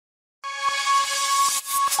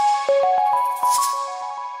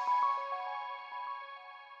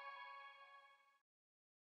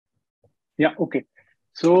Yeah, okay.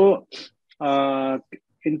 So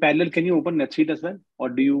in parallel, can you open Netsuite as well? Or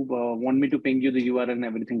do you want me to ping you the URL and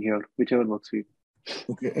everything here, whichever works for you?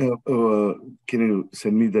 Okay. Can you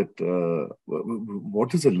send me that?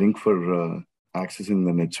 What is the link for accessing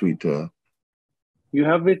the NetSuite? You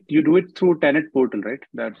have it, you do it through Tenet portal, right?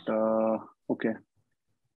 That, okay.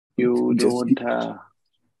 You don't have...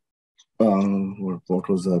 What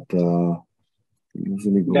was that?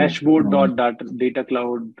 Usually go dashboard.data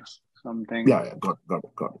cloud something. Yeah, got it.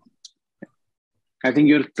 I think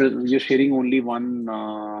you're sharing only one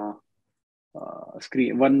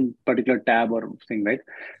screen, one particular tab or thing, right?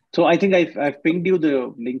 So I think I've pinged you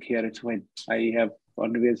the link here. It's fine. I have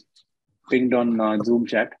always pinged on Zoom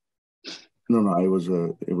chat. No, I was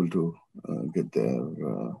able to get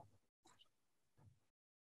there.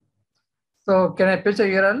 So can I paste the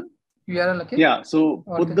URL? Okay. Yeah. So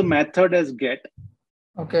put the method as get.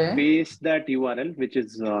 Okay. Paste that URL, which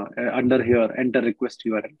is under here. Enter request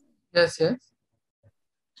URL. Yes.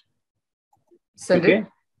 Send okay. it.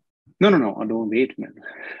 No. Don't wait, man.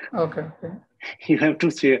 Okay. You have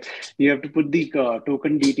to share. You have to put the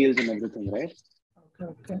token details and everything, right?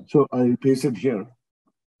 Okay. So I paste it here.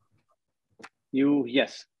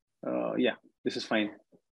 Yes. Yeah. This is fine.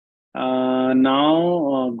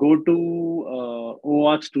 Now go to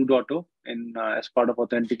OAuth 2.0 in as part of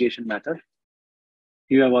authentication method.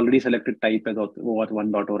 You have already selected type as OAuth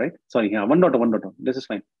 1.0, right? Sorry, yeah, 1.0. This is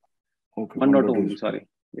fine. Okay. 1.0 only, sorry.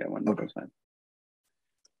 Yeah, 1.0 okay. is fine.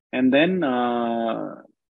 And then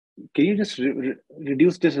can you just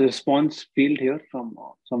reduce this response field here from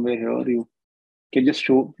somewhere here? You can just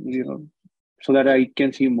show, so that I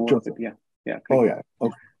can see more of it. Yeah. Correct. Oh, yeah.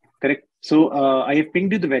 Okay. Correct. So I have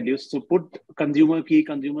pinged you the values. So put consumer key,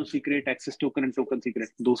 consumer secret, access token, and token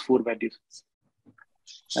secret. Those 4 values.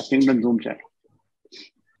 I pinged on Zoom chat.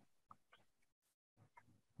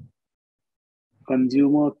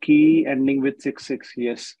 Consumer key ending with 66.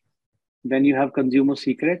 Yes. Then you have consumer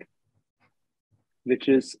secret, which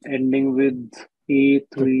is ending with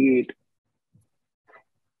 838.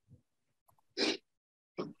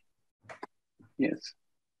 Yes.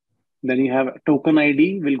 Then you have token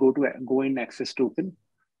ID will go in access token,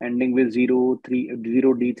 ending with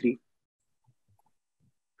 0D3.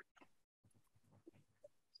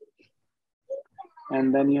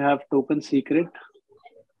 And then you have token secret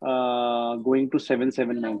going to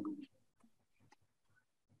 779.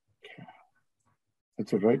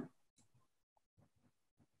 That's it, right?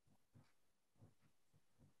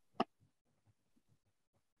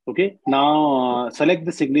 Okay. Now select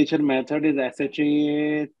the signature method is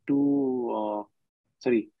SHA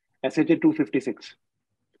 256.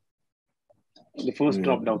 The first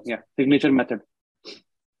drop down. Yeah. Signature method.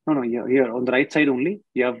 No. Here on the right side only.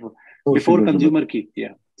 You have before consumer key.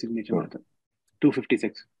 Yeah. Signature method.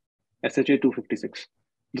 256. SHA 256.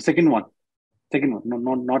 The second one.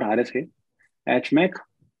 No, not RSA. HMAC.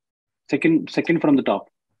 Second from the top.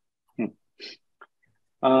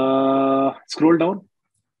 Scroll down.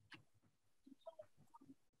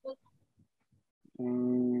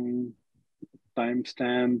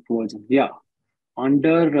 Timestamp version. Yeah.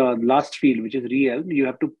 Under last field, which is real, you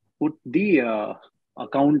have to put the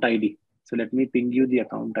account ID. So let me ping you the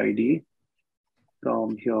account ID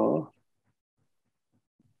from here.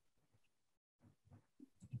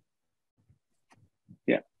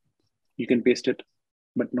 Yeah, you can paste it,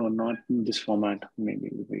 but no, not in this format.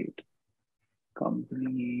 Maybe wait.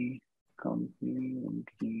 Company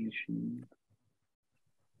information.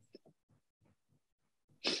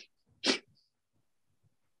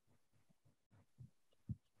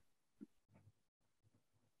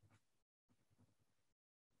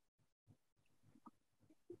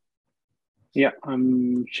 Yeah,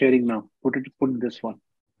 I'm sharing now. Put this one.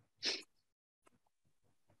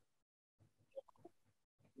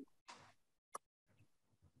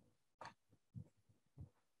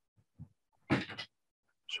 So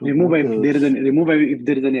remove if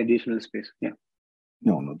there is any additional space. Yeah.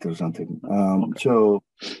 No, there's nothing. Okay. So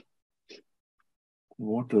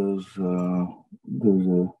what is there's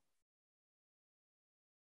a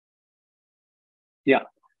yeah.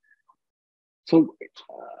 So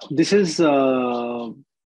this is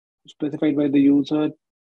specified by the user.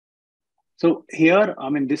 So here, I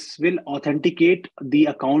mean, this will authenticate the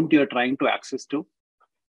account you're trying to access to.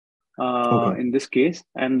 Okay. In this case,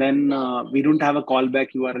 and then we don't have a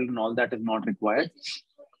callback URL and all that is not required.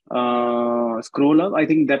 Scroll up, I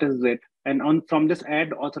think that is it. And from this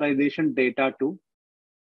add authorization data to,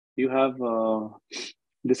 you have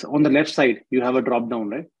this on the left side, you have a drop down,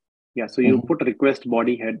 right? Yeah, so you put request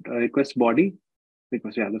body head, request body,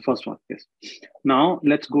 request. Yeah, the first one. Yes. Now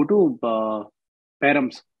let's go to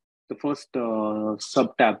params, the first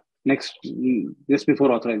sub tab. Next, just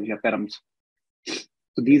before authorization, yeah, params.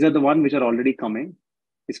 So these are the one which are already coming.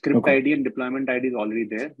 The script ID and deployment ID is already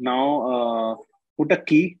there. Now put a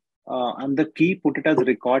key and the key, put it as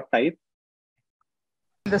record type.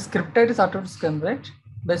 The script ID is auto-scan, right?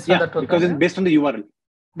 Based Yeah, on the token, because it's based on the URL.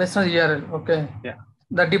 Based on the URL, okay. Yeah.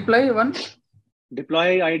 The deploy one?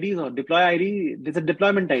 Deploy IDs or deploy ID, there's a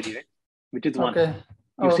deployment ID, right? Which is one. Okay.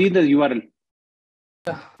 You see the URL.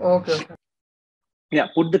 Yeah. Okay. Yeah,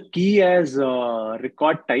 put the key as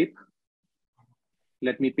record type.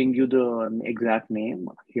 Let me ping you the exact name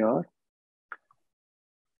here.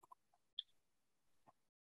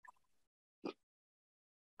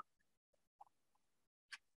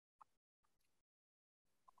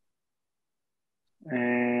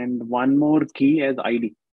 And one more key as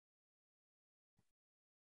ID.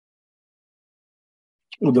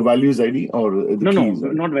 Oh, the value is ID or the key is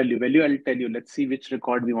ID? Not value. Value, I'll tell you. Let's see which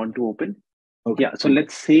record we want to open. Okay. Yeah, so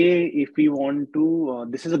let's say if we want to,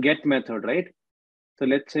 this is a get method, right? So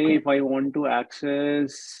let's say if I want to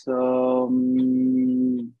access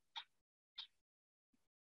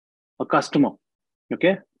a customer,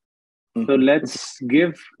 okay? So let's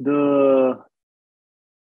give the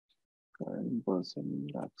person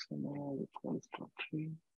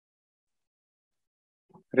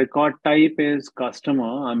record type is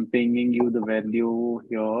customer. I'm pinging you the value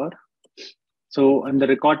here. So in the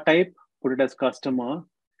record type, put it as customer,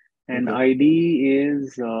 and ID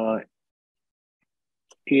is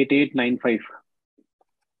 8895.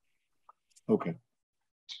 Okay.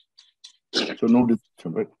 So no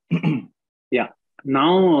description, right? Yeah.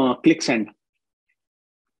 Now click send.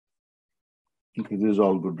 Okay, this is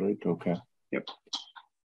all good, right? Okay. Yep.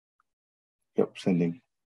 Yep, sending.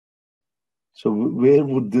 So where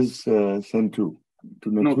would this send to? To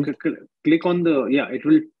Netsuite? No, click on the, yeah, it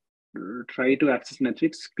will try to access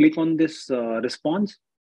Netsuite. Click on this response.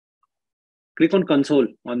 Click on console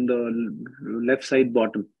on the left side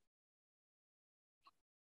bottom.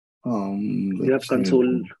 You have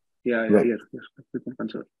console. Yeah, right. Here. Click on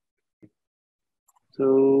console.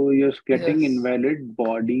 So you're getting invalid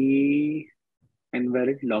body,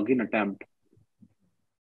 invalid login attempt.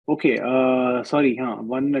 Okay, sorry,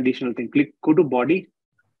 one additional thing. Go to body.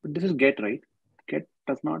 This is get, right? Get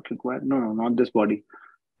does not require, no, not this body.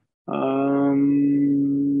 Go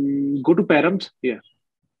to params. Yeah.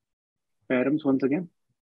 Params once again.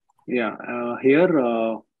 Yeah. Here,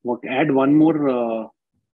 add one more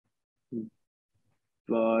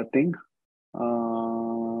thing,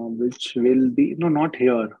 which will be, no, not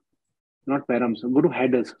here. Not params. Go to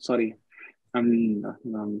headers. Sorry.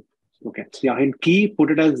 Okay. Yeah. In key, put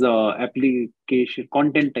it as application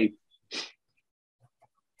content type.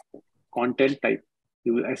 Content type.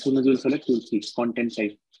 As soon as you select, you'll see content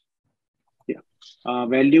type. Yeah.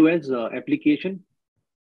 Value as application.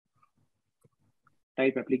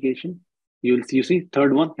 Type application. You see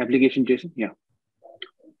third one, application JSON. Yeah.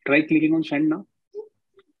 Try clicking on send now.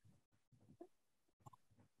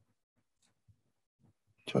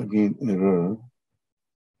 So again, error.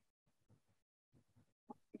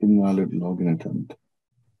 Invalid login attempt.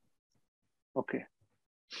 Okay.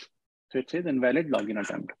 So it says invalid login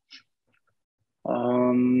attempt.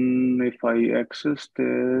 If I access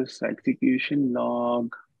this execution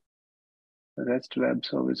log, REST web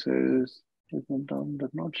services,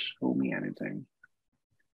 does not show me anything.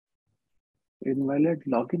 Invalid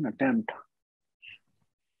login attempt.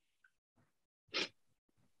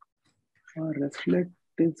 RESTlet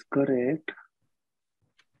is correct.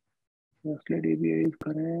 RESTlet API is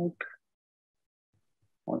correct.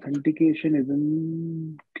 Authentication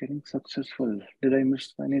isn't getting successful. Did I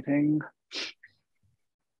miss anything?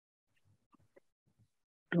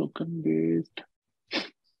 Token based.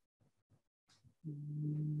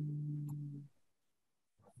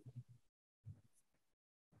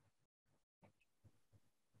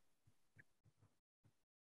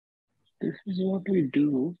 This is what we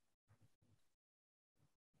do.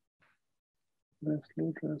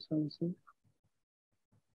 RESTlet services.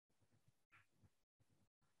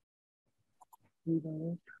 Did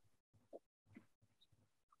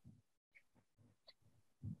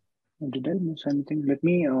I miss anything? Let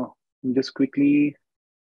me just quickly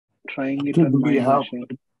trying it on my machine.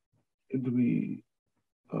 Do we?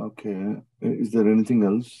 Okay. Is there anything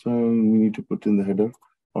else we need to put in the header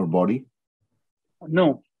or body?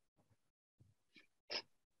 No.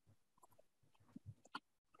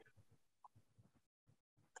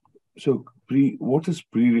 So what is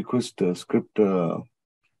pre-request script?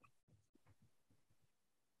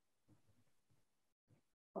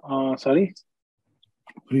 Sorry.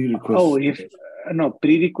 Pre-request. Oh, if no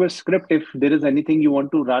pre-request script. If there is anything you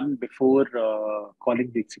want to run before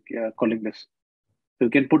calling this, so you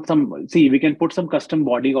can put some. See, we can put some custom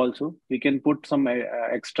body also. We can put some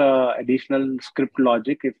extra additional script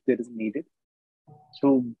logic if there is needed.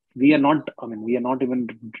 So we are not. I mean, we are not even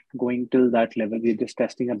going till that level. We're just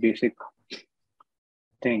testing a basic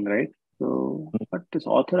thing, right? So, but this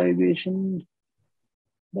authorization,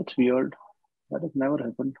 that's weird. That has never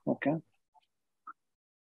happened. Okay.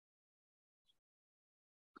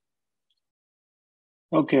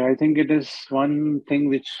 Okay, I think it is one thing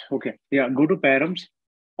which, okay. Yeah, go to params.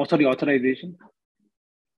 Oh, sorry, authorization.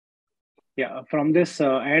 Yeah, from this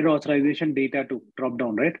add authorization data to drop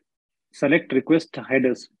down, right? Select request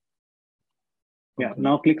headers. Yeah, Okay.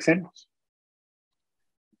 now click send.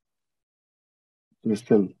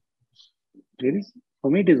 Still. Really?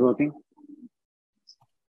 For me, it is working.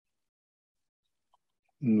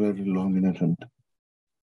 Very long in attempt.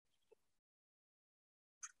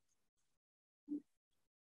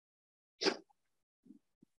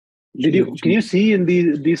 Can you see in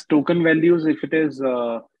these token values if it is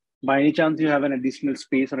by any chance you have an additional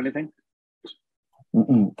space or anything?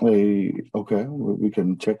 Okay, we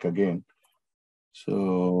can check again.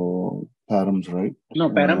 So params, right? No,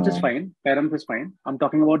 params is fine. Params is fine. I'm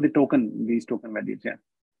talking about these token values. Yeah.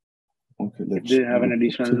 Okay, if they have an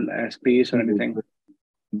additional space or anything.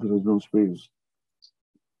 There is no space.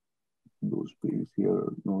 No space here.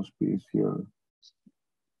 No space here.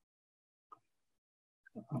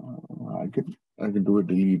 I can do a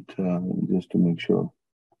delete just to make sure.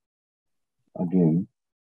 Again.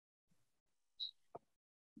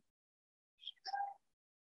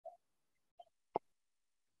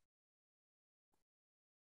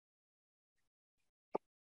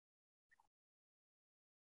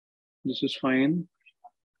 This is fine.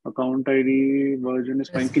 Account ID version is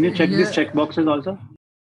fine. Can you check these checkboxes also?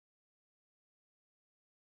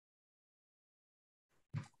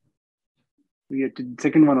 Yeah,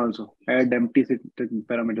 second one also. Add empty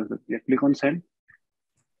parameters. Yeah, click on send.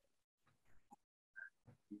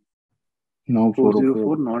 Now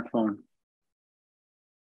 404 not found.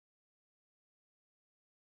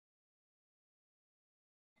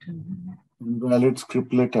 Invalid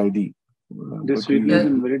scriptlet ID. This sweetly is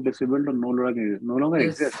invalid, disabled, or no longer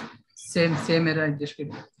exists. Same error I just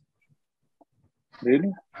did.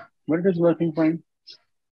 Really? But it is working fine.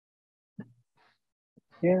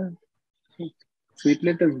 Yeah.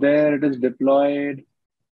 Sweetlet is there, it is deployed,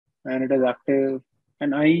 and it is active.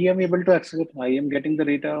 And I am able to access it. I am getting the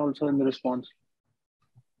data also in the response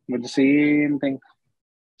with the same thing.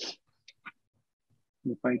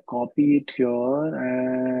 If I copy it here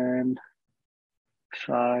and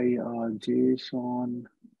try JSON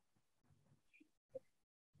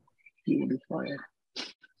unifier.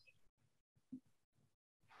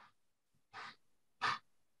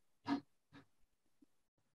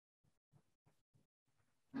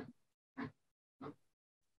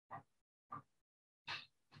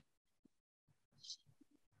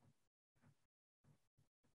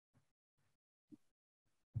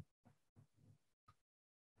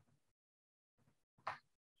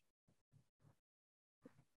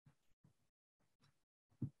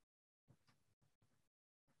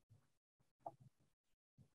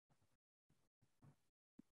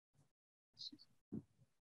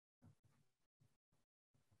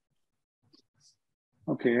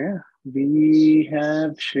 Okay, we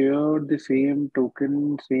have shared the same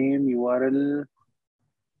token, same URL.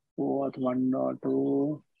 What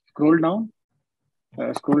 1.2? Scroll down.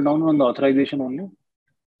 Scroll down on the authorization only.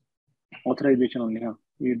 Authorization only. Huh?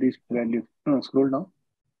 These values. No, scroll down.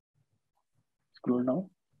 Scroll down.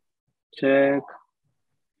 Check.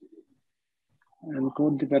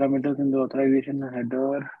 Encode the parameters in the authorization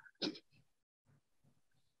header.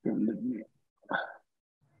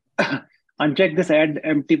 Uncheck this add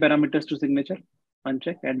empty parameters to signature.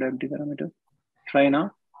 Uncheck add empty parameters. Try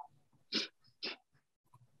now.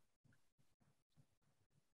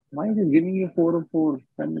 Why is it giving you 404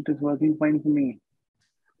 when it is working fine for me?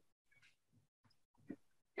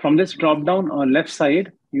 From this drop down left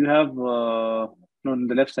side, you have no, on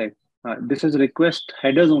the left side. This is request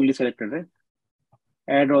headers only selected, right?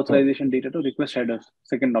 Add authorization data to request headers.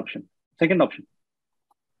 Second option. Second option.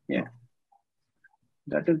 Yeah.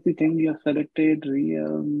 That is the thing you have selected.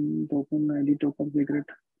 Real token ID token secret.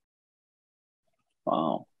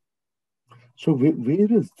 Wow. So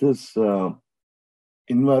where is this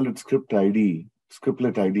invalid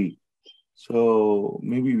scriptlet ID? So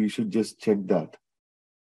maybe we should just check that.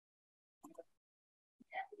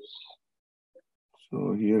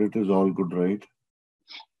 So here it is all good, right?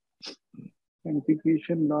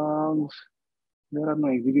 Execution logs. There are no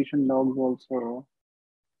execution logs also.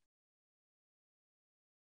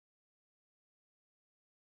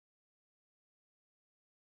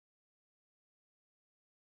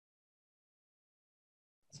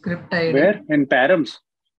 Script ID. Where? In params.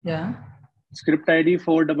 Yeah. Script ID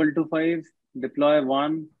 4225, deploy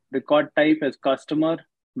 1, record type as customer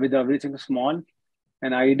with everything small,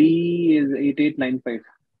 and ID is 8895.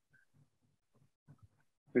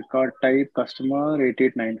 Record type customer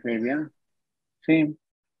 8895, yeah. Same.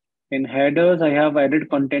 In headers, I have added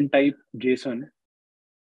content type JSON.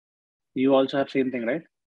 You also have same thing, right?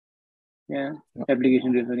 Yeah.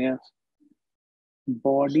 Application JSON, yes.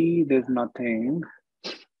 Body, there's nothing.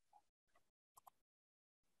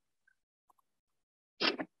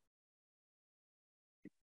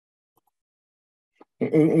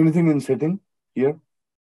 Anything in setting here?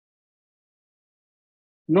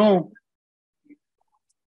 No.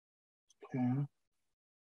 Okay.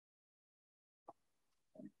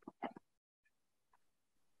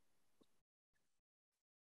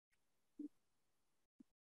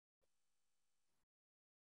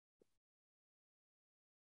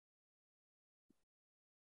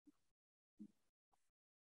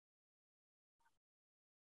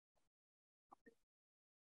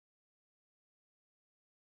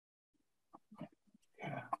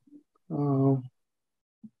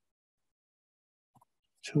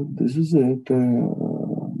 So this is it.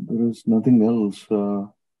 There is nothing else.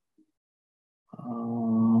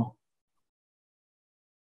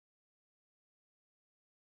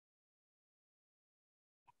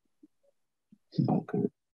 Okay.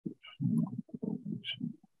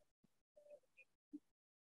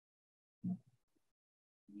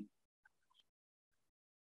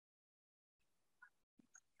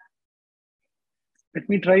 Let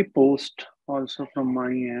me try post also from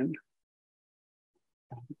my end.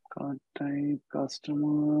 Card type,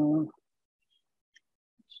 customer.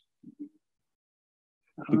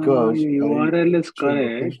 Because URL is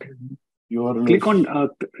correct. URL click on,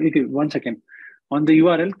 okay, 1 second. On the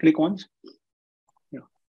URL, click once. Yeah.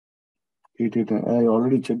 88. I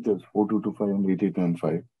already checked this 4225 and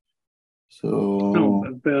 8895. So no,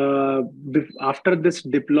 after this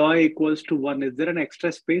deploy equals to 1, is there an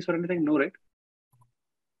extra space or anything? No, right?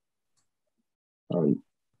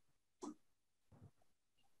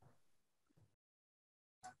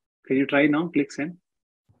 Can you try now? Click send.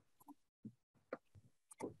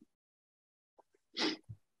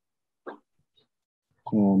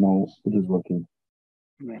 now it is working.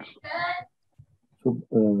 Yeah. So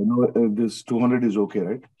this 200 is okay,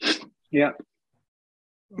 right? Yeah.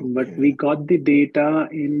 Okay. But we got the data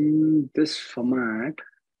in this format,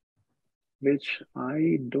 which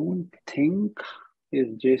I don't think is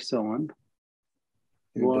JSON.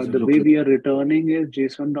 Well, the way we are returning is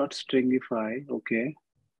JSON.stringify. Okay.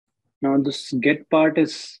 Now this get part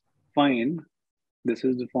is fine. This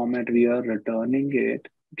is the format we are returning it.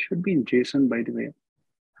 It should be in JSON, by the way.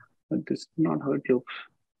 But this is not how it looks.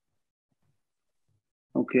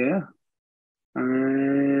 Okay.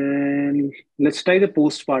 And let's try the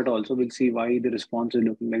post part also. We'll see why the response is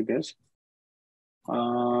looking like this.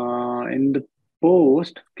 In the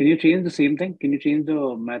post, can you change the same thing? Can you change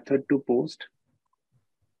the method to post?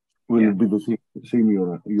 Will it be the same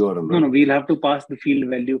URL? No, right? no, we'll have to pass the field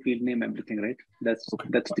value, field name, everything, right? That's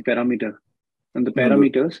the parameter. And the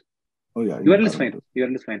parameters. URL is fine.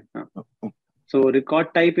 URL is fine. So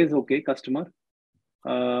record type is okay, customer.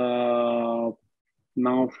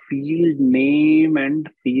 Now field name and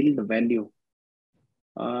field value.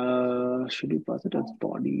 Should we pass it as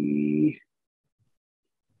body?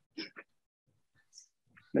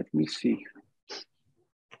 Let me see.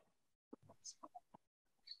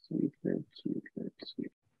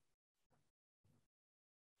 Sweet.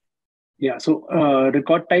 Yeah, so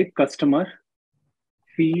record type customer,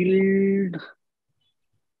 field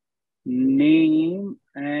name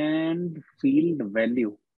and field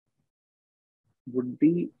value would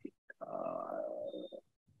be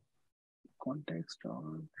context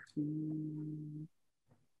on field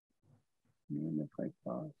name. If I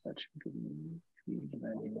pass, that should give me field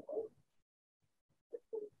value.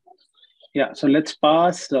 Yeah, so let's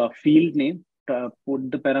pass field name.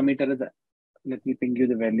 Put the parameter as let me ping you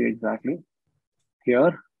the value exactly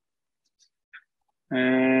here.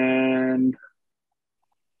 And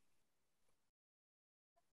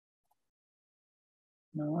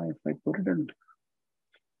now if I put it in,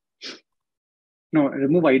 no,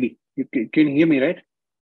 remove ID. You can hear me, right?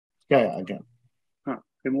 Yeah, I can.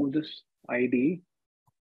 Remove this ID.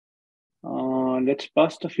 Let's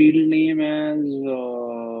pass the field name as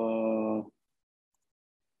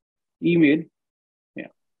email. Yeah.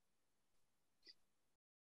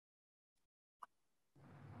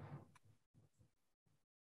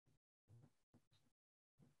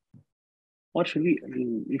 Or should we,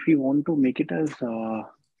 if we want to make it as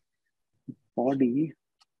body,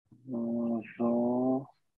 raw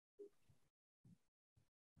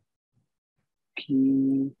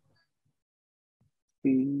key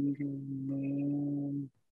field name.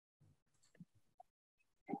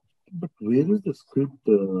 But where is the script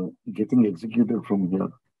getting executed from here?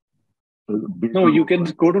 No, you can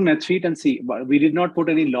go to NetSuite and see. But we did not put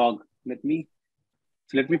any log. Let me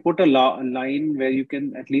put a line where you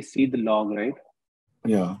can at least see the log, right?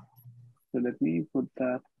 Yeah. So let me put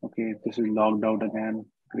that. Okay, this is logged out again.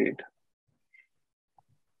 Great.